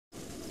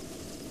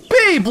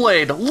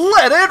Beyblade,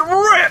 let it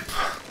rip!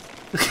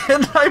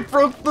 And I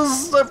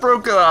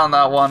broke it on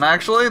that one,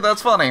 actually.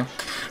 That's funny.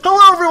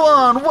 Hello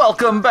everyone,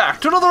 welcome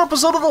back to another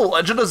episode of The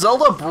Legend of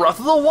Zelda Breath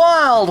of the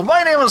Wild.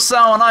 My name is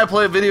Sal and I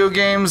play video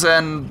games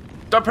and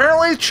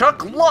apparently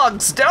chuck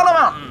logs down a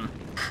mountain.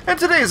 In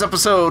today's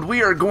episode,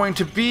 we are going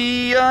to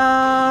be,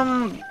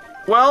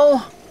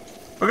 well,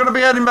 we're going to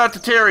be heading back to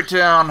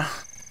Terrytown.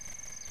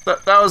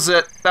 That was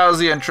it. That was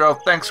the intro.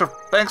 Thanks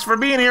for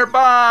being here.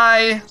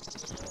 Bye!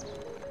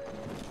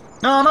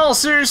 Now, in all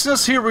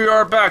seriousness, here we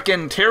are back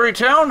in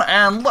Terrytown,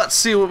 and let's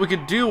see what we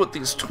could do with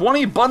these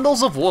 20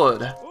 bundles of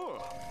wood.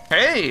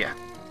 Hey!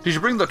 Did you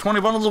bring the 20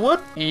 bundles of wood?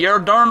 You're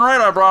darn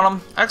right I brought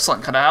them.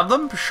 Excellent. Can I have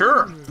them?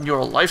 Sure. You're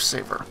a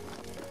lifesaver.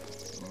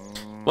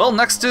 Well,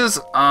 next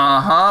is,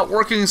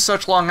 working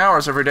such long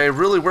hours every day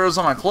really wears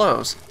on my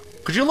clothes.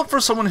 Could you look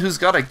for someone who's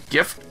got a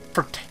gift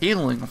for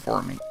tailoring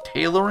for me?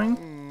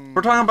 Tailoring?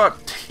 We're talking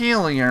about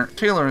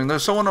tailoring.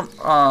 There's someone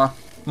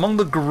among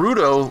the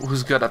Gerudo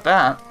who's good at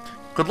that.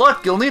 Good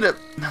luck, you'll need it.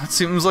 That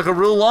seems like a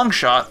real long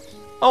shot.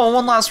 Oh, and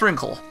one last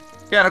wrinkle.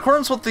 Yeah, in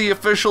accordance with the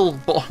official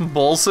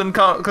Bolson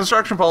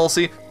construction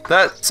policy,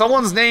 that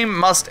someone's name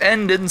must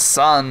end in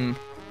son.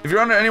 If you're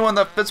under anyone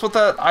that fits with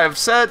that, I have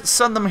said,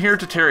 send them here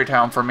to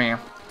Terrytown for me.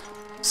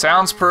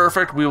 Sounds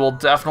perfect, we will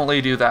definitely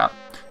do that.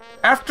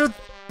 After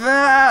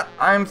that,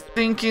 I'm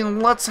thinking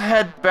let's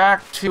head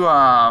back to,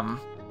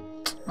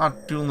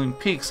 not Dueling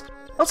Peaks.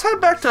 Let's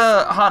head back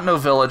to Hateno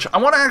Village. I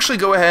want to actually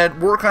go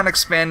ahead, work on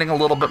expanding a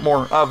little bit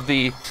more of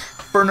the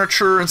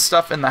furniture and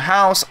stuff in the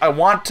house. I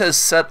want to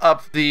set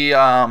up the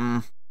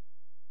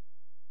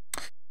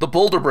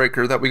boulder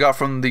breaker that we got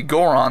from the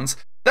Gorons.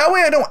 That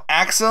way I don't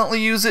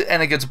accidentally use it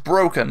and it gets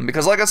broken.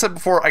 Because like I said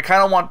before, I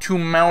kind of want to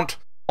mount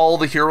all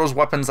the heroes'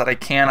 weapons that I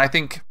can. I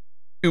think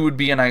it would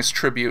be a nice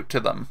tribute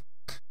to them.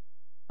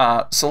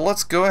 So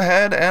let's go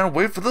ahead and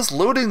wait for this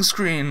loading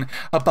screen.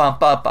 I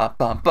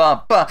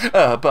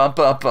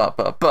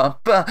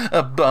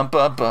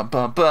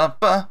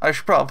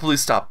should probably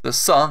stop this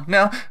song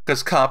now,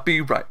 because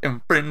copyright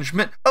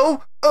infringement.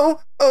 Oh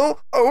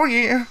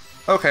yeah.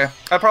 Okay,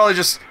 I probably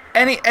just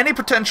any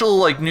potential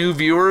like new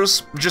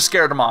viewers just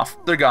scared them off.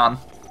 They're gone.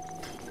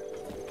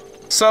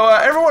 So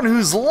everyone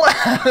who's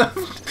left,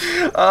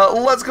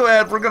 let's go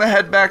ahead. We're gonna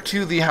head back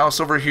to the house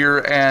over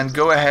here and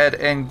go ahead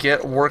and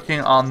get working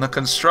on the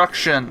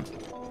construction.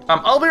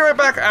 I'll be right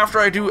back after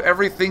I do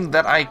everything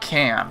that I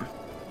can.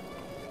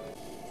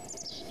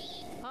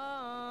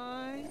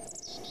 Hi.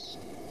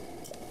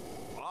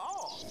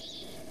 Oh.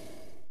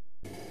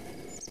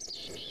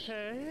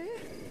 Hey.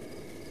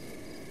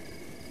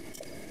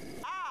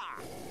 Ah.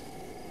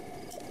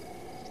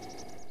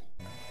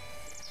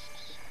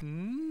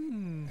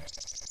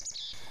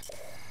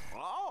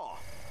 Oh.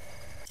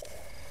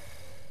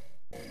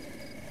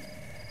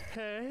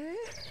 Hey.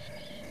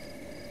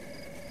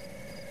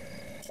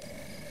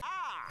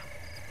 Ah.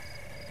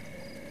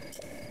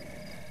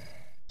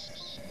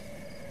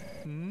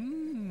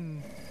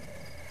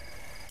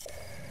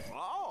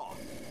 Oh.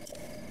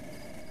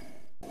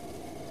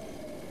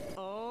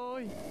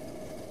 Oi.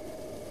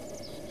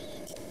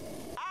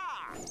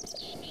 Ah.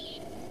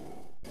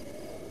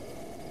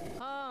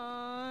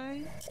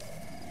 Hi.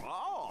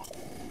 Oh.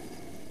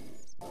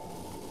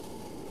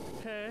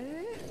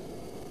 Hey.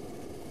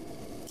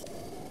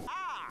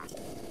 Ah.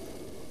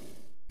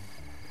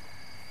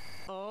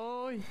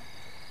 Oi.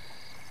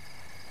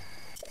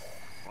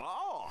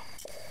 Oh.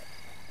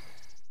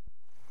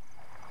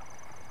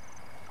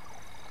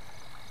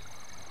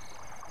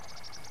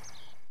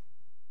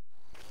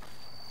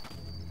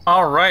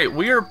 Alright,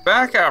 we are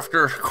back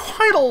after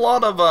quite a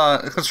lot of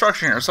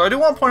construction here. So I do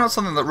want to point out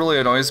something that really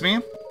annoys me.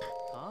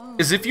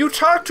 Is if you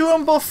talk to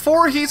him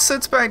before he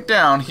sits back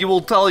down, he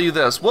will tell you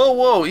this.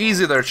 Whoa,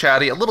 easy there,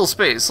 chatty. A little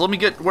space. Let me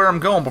get where I'm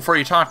going before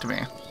you talk to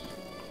me.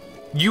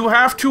 You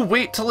have to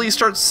wait till he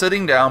starts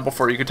sitting down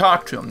before you can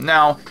talk to him.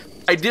 Now,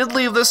 I did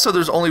leave this so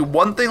there's only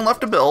one thing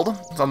left to build.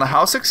 It's on the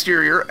house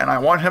exterior, and I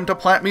want him to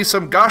plant me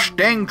some gosh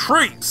dang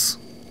trees.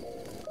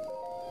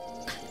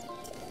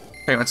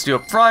 Okay, let's do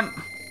up front.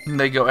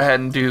 They go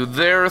ahead and do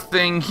their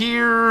thing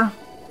here.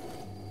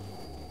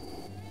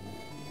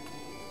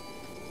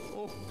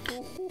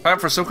 Time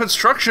for some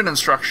construction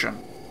instruction.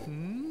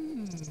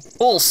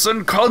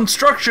 Olsen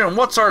Construction,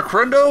 what's our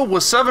crendo?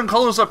 With 7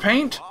 colors of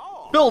paint?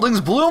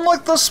 Buildings bloom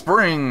like the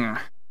spring.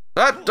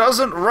 That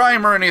doesn't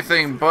rhyme or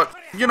anything, but,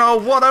 you know,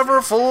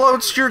 whatever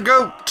floats your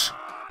goat.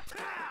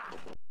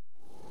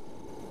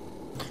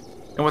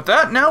 And with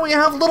that, now we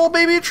have little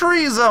baby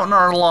trees out in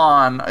our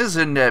lawn.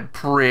 Isn't it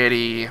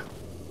pretty?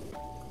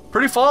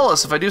 Pretty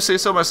flawless, if I do say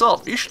so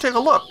myself. You should take a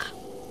look.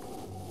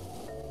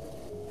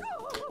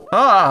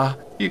 Ah,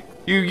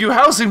 you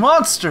housing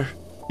monster.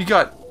 You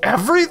got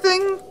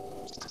everything?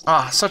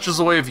 Ah, such is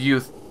the way of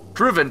youth.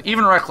 Driven,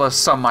 even reckless,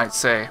 some might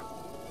say.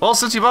 Well,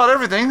 since you bought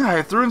everything,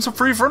 I threw in some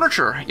free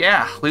furniture.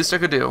 Yeah, least I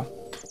could do.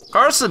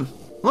 Carson,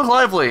 look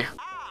lively.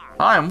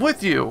 I'm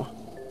with you.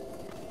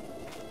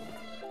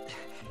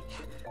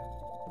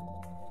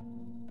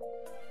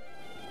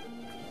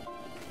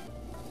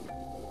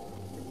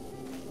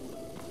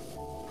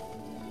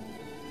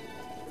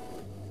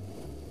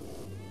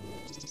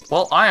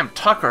 Well, I am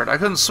tuckered. I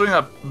couldn't swing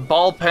a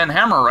ball pen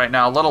hammer right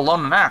now, let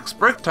alone an axe.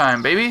 Break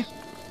time, baby.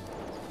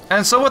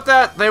 And so with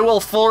that, they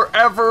will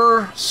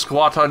forever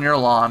squat on your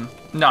lawn.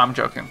 No, I'm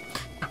joking.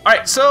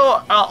 Alright,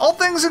 so all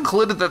things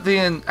included that they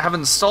have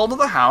installed in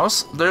the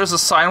house, there's a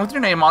sign with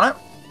your name on it,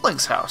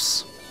 Link's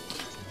house.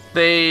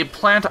 They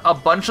plant a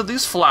bunch of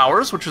these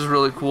flowers, which is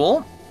really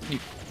cool. You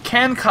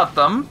can cut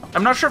them.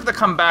 I'm not sure if they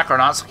come back or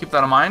not, so keep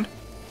that in mind.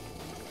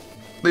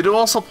 They do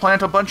also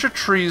plant a bunch of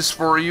trees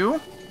for you,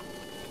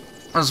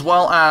 as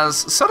well as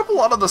set up a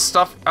lot of the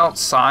stuff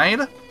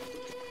outside.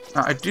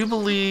 I do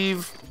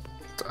believe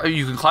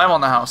you can climb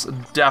on the house,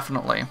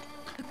 definitely.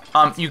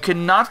 You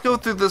cannot go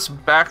through this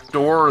back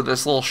door or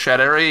this little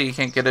shed area, you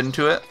can't get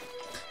into it.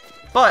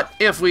 But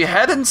if we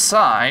head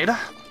inside,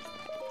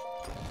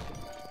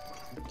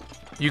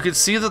 you can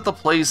see that the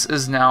place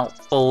is now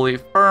fully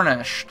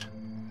furnished.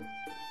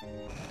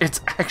 It's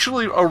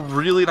actually a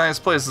really nice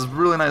place, it's a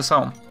really nice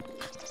home.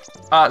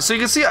 So you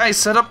can see I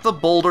set up the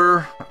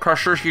boulder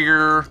crusher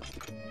here.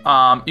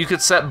 You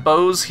could set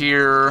bows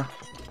here,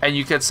 and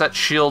you could set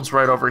shields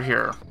right over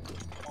here.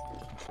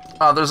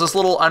 There's this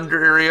little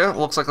under area, it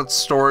looks like it's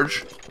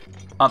storage.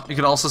 You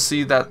can also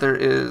see that there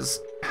is,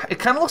 it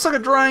kind of looks like a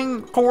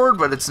drying cord,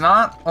 but it's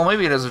not. Well,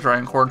 maybe it is a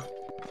drying cord.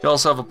 You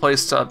also have a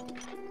place to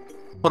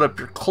put up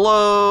your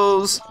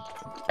clothes.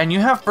 And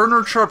you have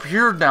furniture up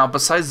here now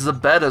besides the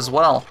bed as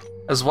well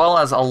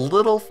as a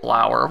little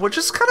flower, which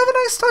is kind of a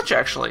nice touch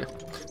actually.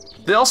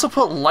 They also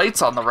put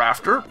lights on the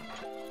rafter.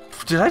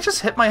 Did I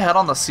just hit my head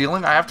on the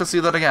ceiling? I have to see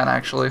that again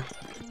actually.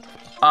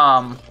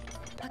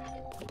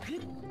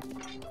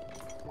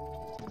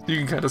 You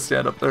can kind of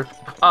stand up there.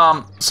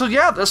 So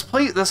yeah,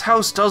 this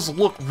house does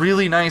look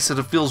really nice and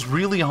it feels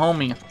really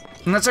homey.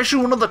 And that's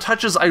actually one of the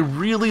touches I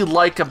really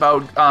like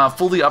about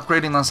fully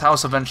upgrading this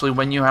house eventually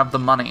when you have the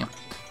money.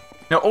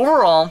 Now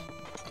overall,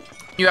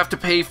 you have to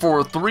pay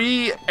for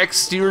 3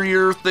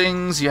 exterior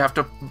things, you have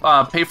to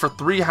pay for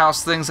 3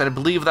 house things, and I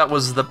believe that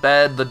was the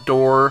bed, the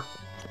door,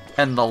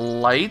 and the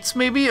lights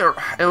maybe? Or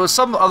it was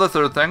some other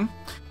third thing.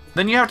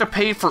 Then you have to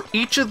pay for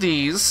each of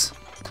these,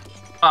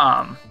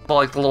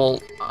 like the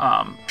little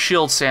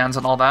shield stands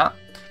and all that.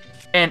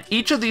 And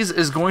each of these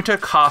is going to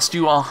cost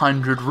you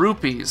 100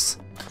 rupees.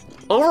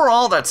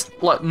 Overall, that's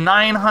what,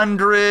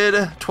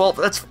 900, 12,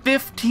 that's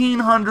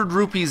 1,500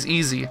 rupees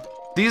easy.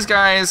 These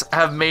guys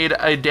have made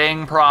a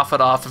dang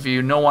profit off of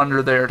you, no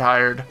wonder they're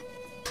tired.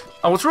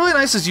 What's really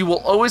nice is you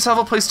will always have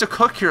a place to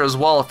cook here as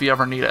well if you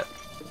ever need it.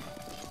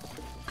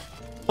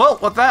 Well,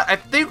 with that, I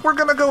think we're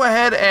gonna go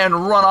ahead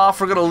and run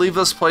off. We're gonna leave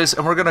this place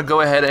and we're gonna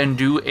go ahead and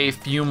do a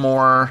few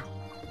more,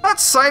 not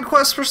side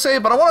quests per se,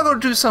 but I wanna go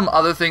do some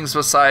other things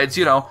besides,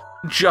 you know,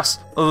 just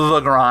the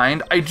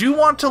grind. I do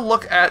want to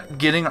look at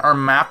getting our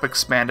map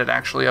expanded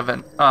actually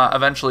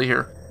eventually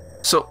here.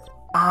 So,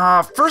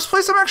 first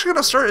place I'm actually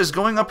gonna start is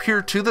going up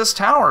here to this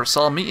tower,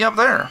 so I'll meet you up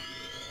there.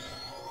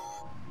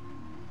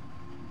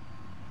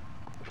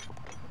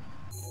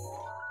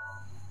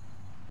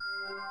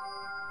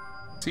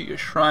 See a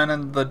shrine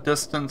in the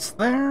distance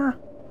there.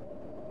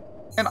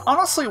 And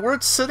honestly, where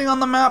it's sitting on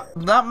the map,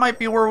 that might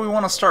be where we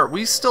want to start.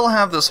 We still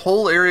have this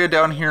whole area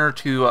down here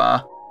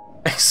to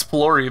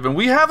explore even.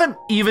 We haven't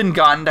even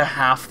gotten to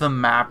half the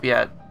map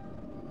yet.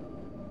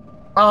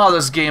 Oh,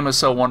 this game is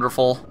so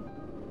wonderful.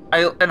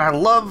 I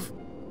love...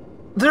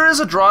 There is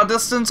a draw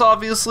distance,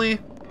 obviously,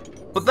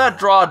 but that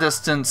draw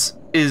distance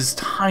is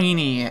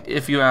tiny,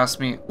 if you ask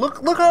me.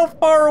 Look how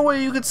far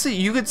away you could see.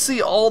 You could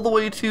see all the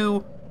way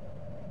to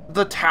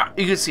the tower.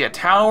 You could see a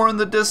tower in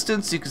the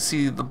distance. You could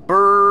see the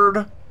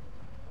bird.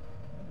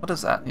 What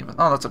is that even?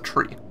 Oh, that's a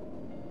tree.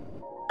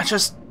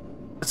 It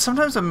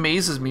sometimes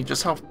amazes me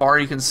just how far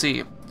you can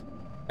see.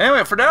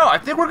 Anyway, for now, I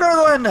think we're gonna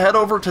go ahead and head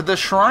over to this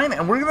shrine,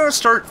 and we're gonna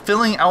start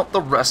filling out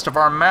the rest of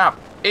our map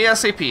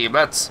ASAP.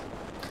 That's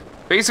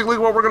basically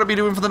what we're gonna be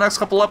doing for the next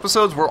couple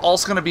episodes. We're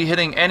also gonna be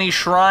hitting any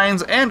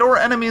shrines and or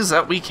enemies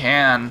that we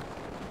can.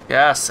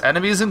 Yes,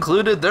 enemies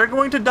included. They're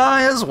going to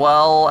die as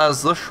well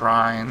as the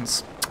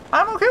shrines.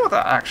 I'm okay with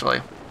that,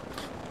 actually.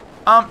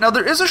 Now,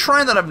 there is a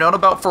shrine that I've known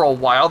about for a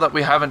while that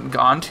we haven't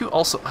gone to.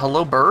 Also,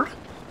 hello, bird?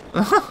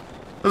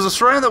 There's a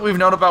shrine that we've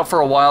known about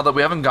for a while that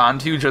we haven't gone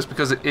to just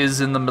because it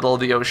is in the middle of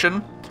the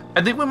ocean.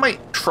 I think we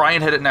might try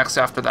and hit it next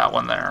after that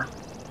one there.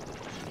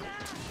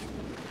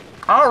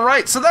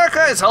 Alright, so that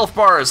guy's health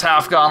bar is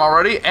half gone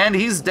already, and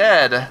he's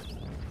dead.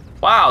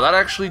 Wow, that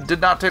actually did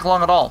not take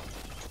long at all.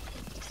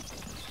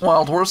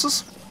 Wild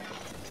horses.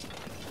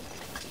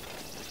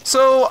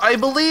 So, I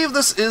believe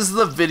this is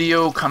the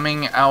video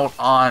coming out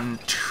on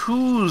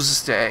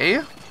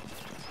Tuesday.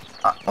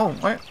 Oh,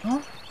 wait,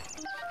 huh?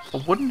 A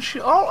wooden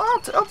shield?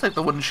 Oh, I'll take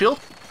the wooden shield.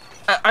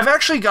 I've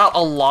actually got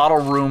a lot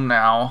of room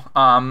now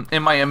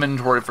in my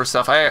inventory for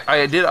stuff.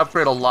 I did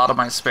upgrade a lot of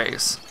my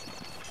space.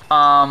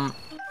 I'll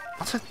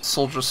take the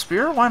soldier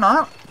spear, why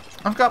not?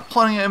 I've got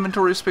plenty of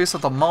inventory space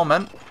at the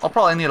moment. I'll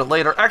probably need it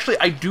later. Actually,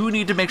 I do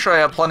need to make sure I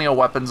have plenty of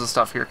weapons and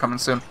stuff here coming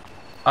soon.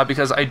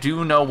 Because I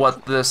do know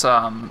what this,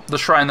 the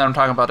shrine that I'm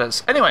talking about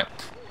is. Anyway,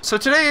 so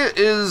today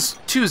is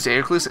Tuesday,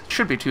 or at least it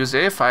should be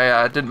Tuesday if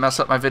I didn't mess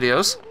up my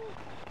videos.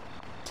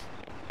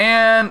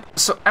 And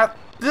so at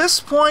this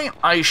point,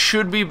 I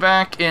should be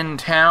back in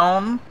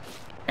town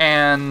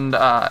and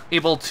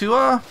able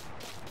to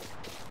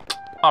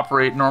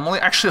operate normally.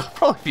 Actually, I'll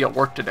probably be at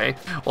work today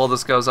while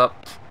this goes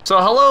up. So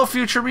hello,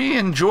 future me.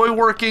 Enjoy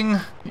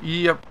working.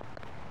 Yep.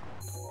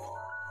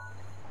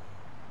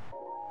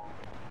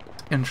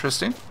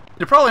 Interesting.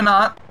 You're probably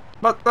not,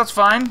 but that's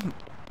fine.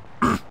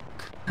 Is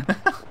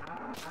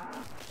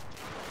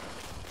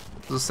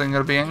this thing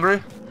gonna be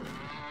angry?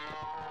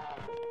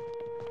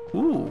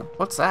 Ooh,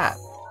 what's that?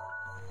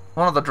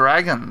 One of the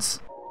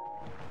dragons.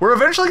 We're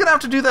eventually gonna have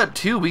to do that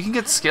too. We can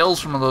get scales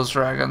from those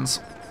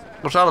dragons,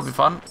 which that'll be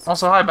fun.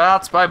 Also, hi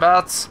bats, bye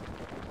bats.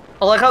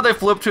 I like how they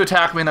flip to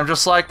attack me and I'm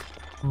just like,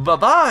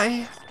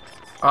 bye-bye.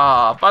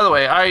 By the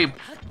way, I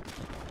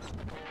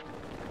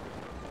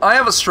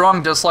have a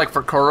strong dislike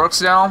for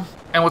Koroks now,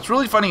 and what's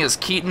really funny is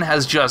Keaton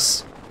has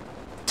just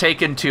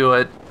taken to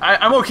it.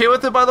 I'm okay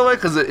with it, by the way,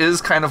 because it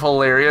is kind of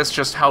hilarious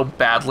just how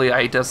badly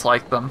I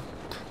dislike them.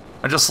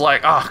 I'm just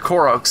like,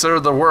 Koroks,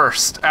 they're the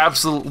worst.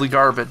 Absolutely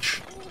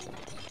garbage.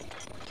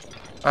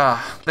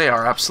 They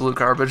are absolute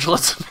garbage,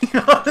 let's be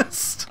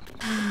honest.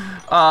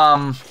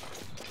 Part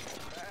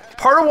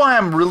of why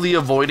I'm really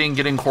avoiding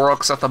getting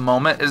Koroks at the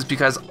moment is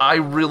because I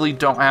really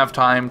don't have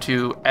time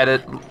to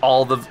edit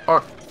all the...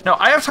 No,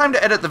 I have time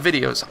to edit the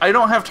videos. I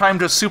don't have time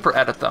to super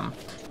edit them.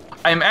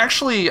 I'm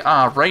actually,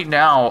 right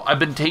now, I've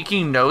been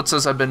taking notes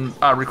as I've been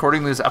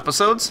recording these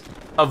episodes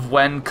of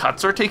when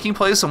cuts are taking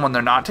place and when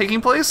they're not taking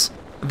place.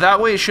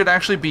 That way it should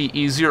actually be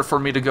easier for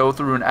me to go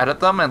through and edit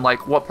them and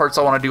like what parts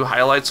I want to do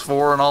highlights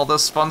for and all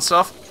this fun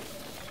stuff.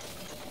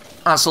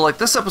 So like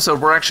this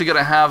episode, we're actually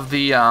gonna have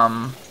the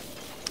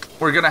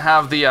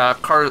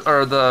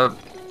the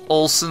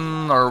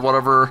Olsen or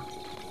whatever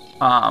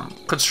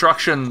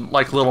construction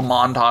like little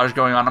montage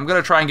going on. I'm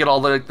gonna try and get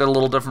all the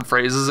little different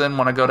phrases in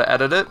when I go to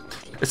edit it.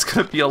 It's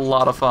gonna be a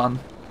lot of fun.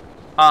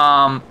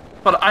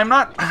 But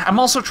I'm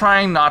also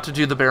trying not to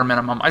do the bare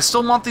minimum. I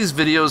still want these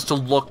videos to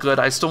look good.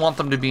 I still want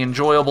them to be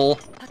enjoyable.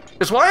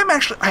 It's why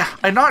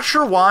I'm not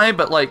sure why,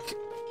 but like,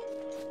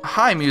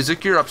 hi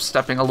music, you're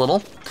upstepping a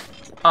little.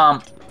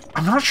 I'm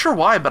not sure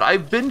why, but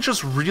I've been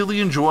just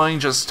really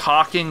enjoying just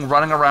talking,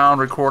 running around,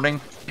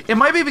 recording. It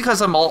might be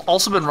because I've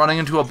also been running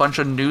into a bunch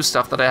of new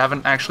stuff that I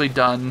haven't actually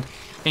done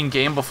in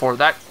game before.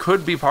 That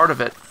could be part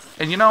of it.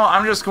 And you know,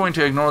 I'm just going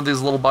to ignore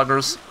these little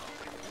buggers.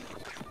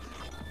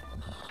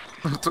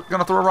 They're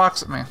gonna throw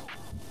rocks at me.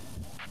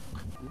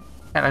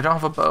 And I don't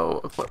have a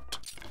bow equipped.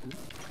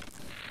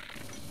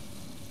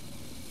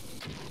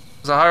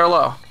 Is it high or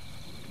low?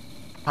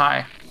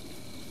 High.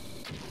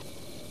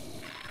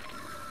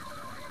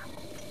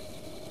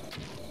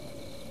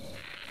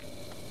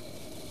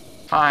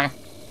 High.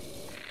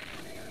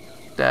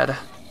 Dead. A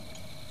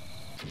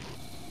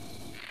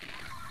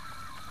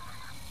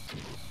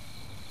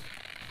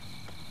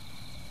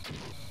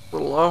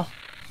little low.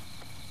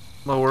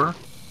 Lower.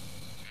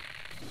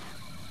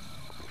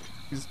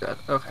 He's dead.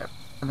 Okay.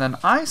 And then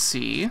I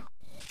see...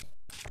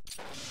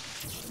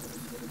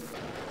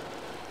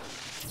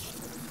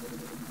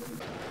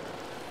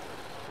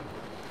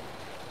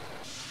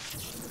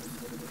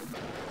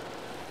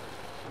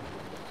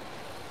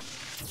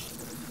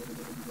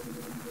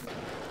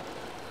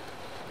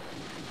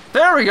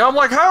 There we go. I'm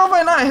like, how have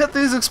I not hit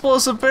these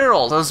explosive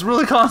barrels? I was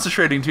really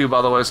concentrating too,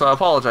 by the way, so I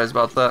apologize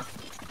about that.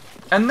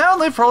 And now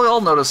they've probably all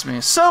noticed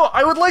me. So,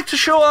 I would like to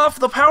show off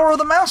the power of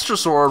the Master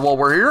Sword while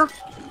we're here.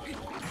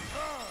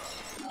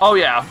 Oh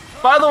yeah.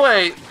 By the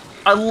way,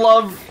 I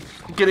love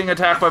getting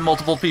attacked by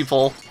multiple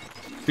people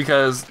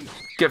because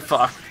get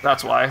fucked.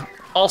 That's why.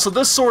 Also,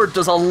 this sword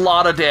does a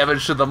lot of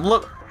damage to them.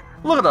 Look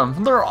at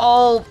them. They're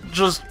all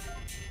just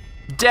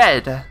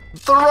dead.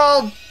 They're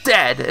all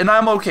dead, and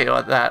I'm okay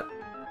with that.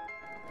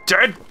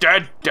 Dead,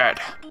 dead, dead.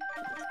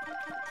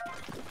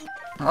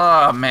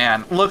 Oh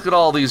man, look at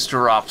all these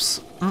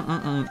drops.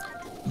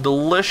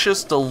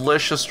 Delicious,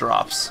 delicious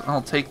drops.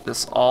 I'll take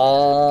this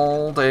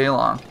all day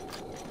long.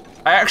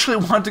 I actually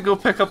want to go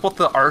pick up what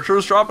the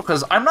archers drop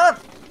because I'm not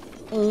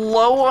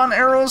low on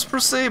arrows per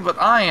se,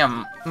 but I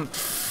am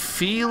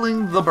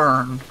feeling the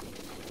burn.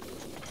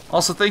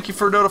 Also, thank you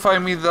for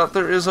notifying me that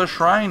there is a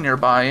shrine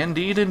nearby.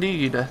 Indeed,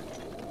 indeed.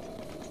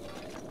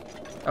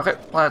 Okay,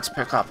 let's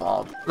pick up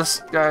all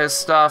this guy's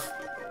stuff.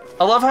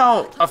 I love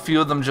how a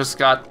few of them just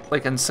got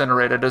like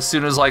incinerated as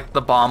soon as like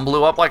the bomb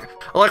blew up. Like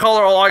how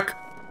they're all like,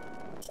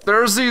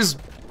 there's these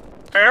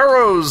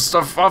arrows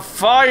of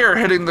fire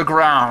hitting the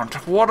ground.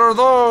 What are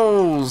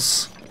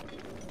those?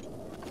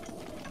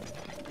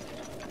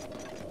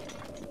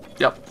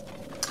 Yep,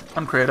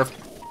 I'm creative.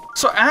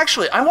 So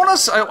actually, I want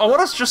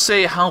to just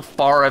say how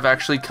far I've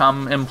actually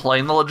come in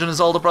playing The Legend of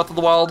Zelda Breath of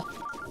the Wild.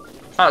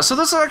 So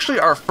this is actually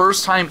our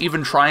first time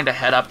even trying to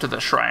head up to the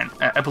shrine,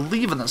 I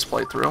believe, in this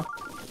playthrough.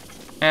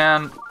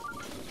 And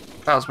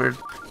that was weird.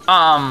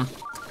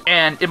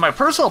 And in my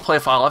personal play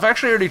file, I've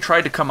actually already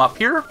tried to come up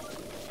here,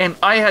 and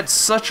I had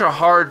such a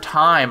hard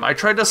time. I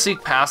tried to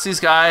sneak past these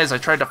guys, I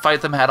tried to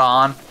fight them head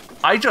on.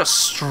 I just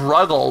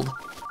struggled.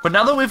 But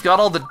now that we've got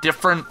all the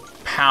different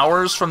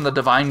powers from the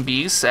Divine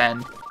Beasts,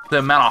 and the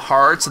amount of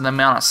hearts and the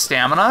amount of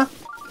stamina.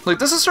 Like,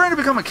 this is starting to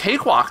become a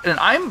cakewalk, and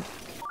I'm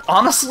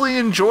honestly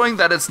enjoying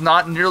that it's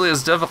not nearly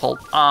as difficult.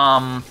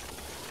 I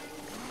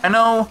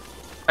know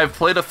I've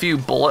played a few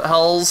bullet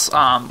hells,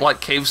 like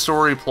Cave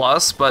Story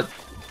Plus, but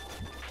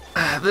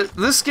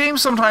this game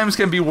sometimes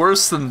can be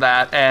worse than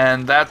that,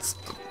 and that's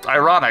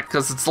ironic,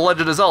 because it's The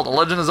Legend of Zelda.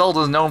 Legend of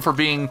Zelda is known for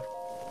being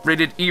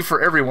rated E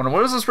for everyone. And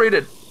what is this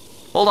rated?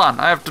 Hold on,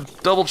 I have to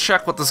double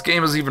check what this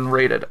game is even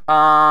rated.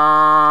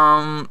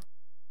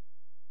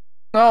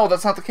 No,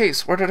 that's not the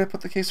case. Where did I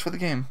put the case for the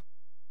game?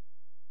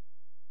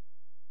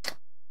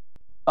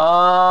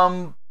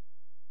 Oh,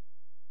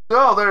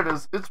 there it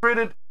is. It's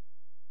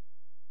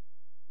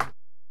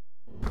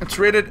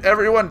rated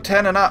everyone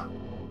 10 and up.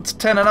 It's a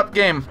 10 and up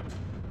game.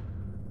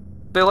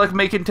 They like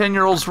making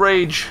 10-year-olds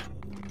rage.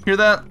 Hear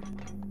that?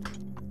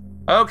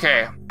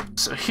 Okay,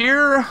 so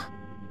here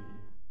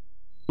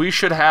we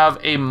should have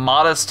a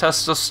modest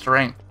test of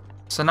strength.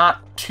 So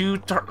not too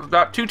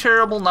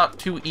terrible, not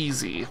too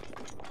easy.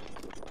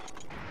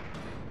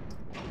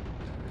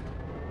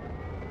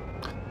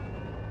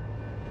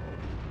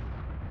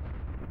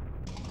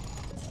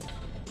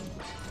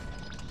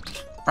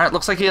 Alright,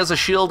 looks like he has a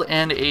shield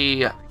and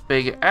a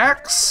big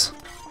axe.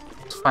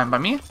 It's fine by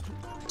me.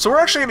 So we're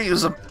actually going to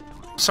use a...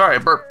 Sorry,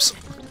 burps.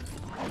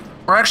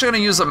 We're actually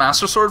going to use a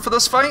Master Sword for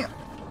this fight.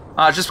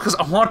 Just because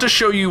I want to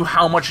show you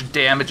how much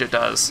damage it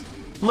does.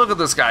 Look at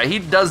this guy. He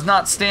does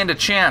not stand a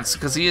chance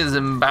because he is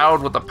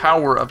endowed with the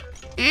power of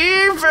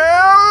evil.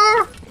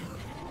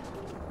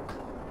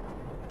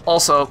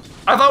 Also,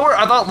 I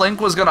thought Link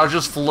was going to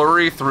just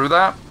flurry through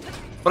that.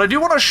 But I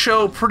do want to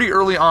show pretty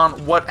early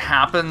on what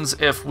happens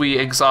if we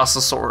exhaust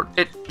the sword.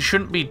 It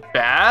shouldn't be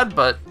bad,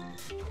 but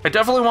I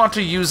definitely want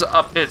to use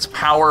up its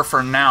power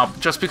for now,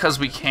 just because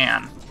we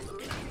can.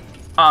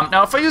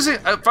 Now, if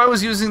I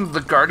was using the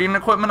Guardian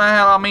equipment I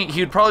had on me,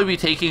 he'd probably be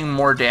taking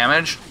more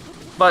damage.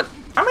 But,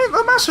 I mean,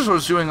 the Master Sword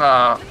is doing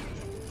a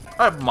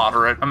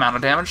moderate amount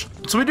of damage.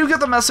 So we do get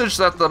the message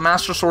that the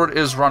Master Sword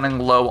is running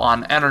low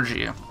on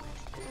energy.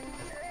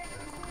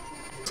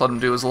 Let's let him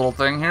do his little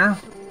thing here.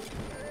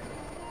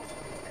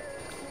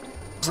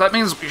 So that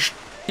means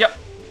yep,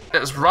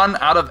 it's run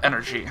out of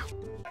energy.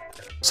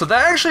 So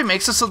that actually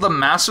makes it so the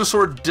Master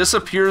Sword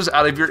disappears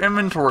out of your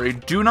inventory.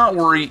 Do not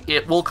worry,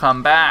 it will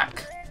come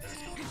back.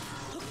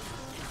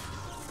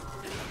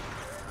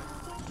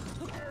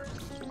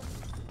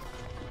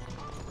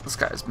 This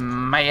guy's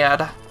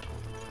mad.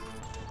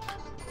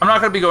 I'm not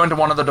going to be going to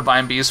one of the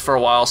Divine Beasts for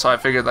a while, so I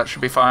figured that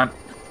should be fine.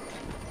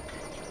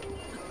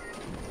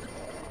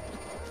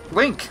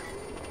 Link.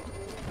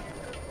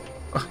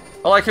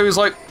 I like how he's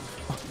like,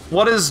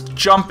 what is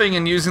jumping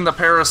and using the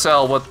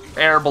parasail with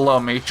air below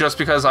me just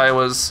because I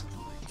was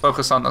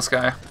focused on this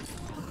guy?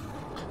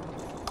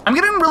 I'm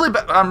getting really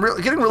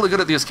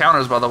good at these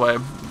counters, by the way.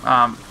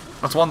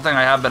 That's one thing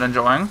I have been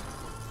enjoying.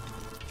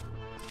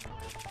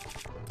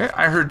 Okay,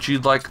 I heard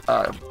you'd like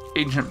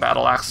Ancient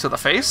Battle Axe to the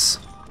face.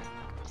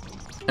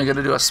 Are you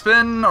gonna do a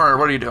spin, or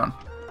what are you doing?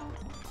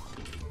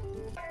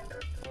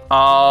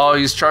 Oh,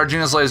 he's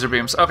charging his laser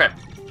beams. Okay.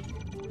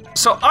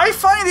 So I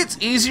find it's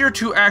easier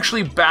to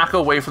actually back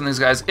away from these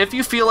guys. If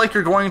you feel like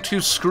you're going to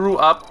screw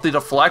up the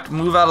deflect,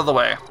 move out of the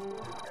way.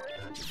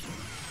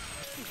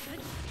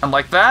 And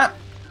like that,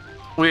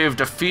 we've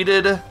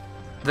defeated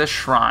this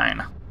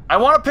shrine. I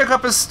want to pick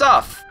up his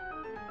stuff.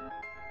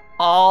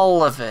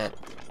 All of it.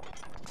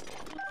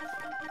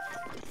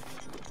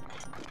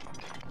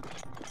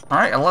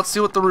 Alright, and let's see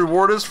what the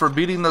reward is for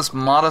beating this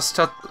modest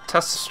test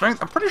of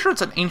strength. I'm pretty sure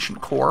it's an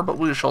ancient core, but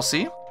we shall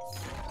see.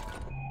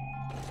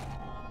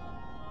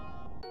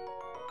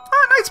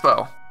 Knight's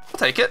Bow. I'll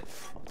take it.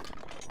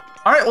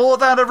 Alright, well with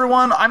that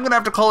everyone, I'm gonna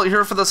have to call it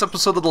here for this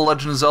episode of The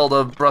Legend of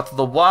Zelda Breath of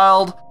the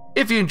Wild.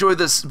 If you enjoyed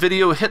this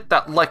video, hit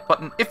that like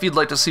button. If you'd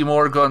like to see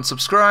more, go and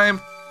subscribe.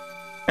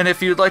 And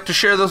if you'd like to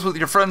share this with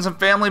your friends and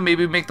family,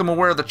 maybe make them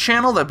aware of the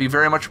channel, that'd be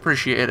very much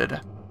appreciated.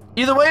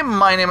 Either way,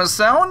 my name is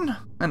Thowan,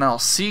 and I'll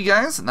see you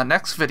guys in the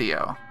next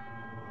video.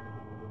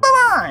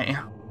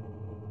 Bye-bye!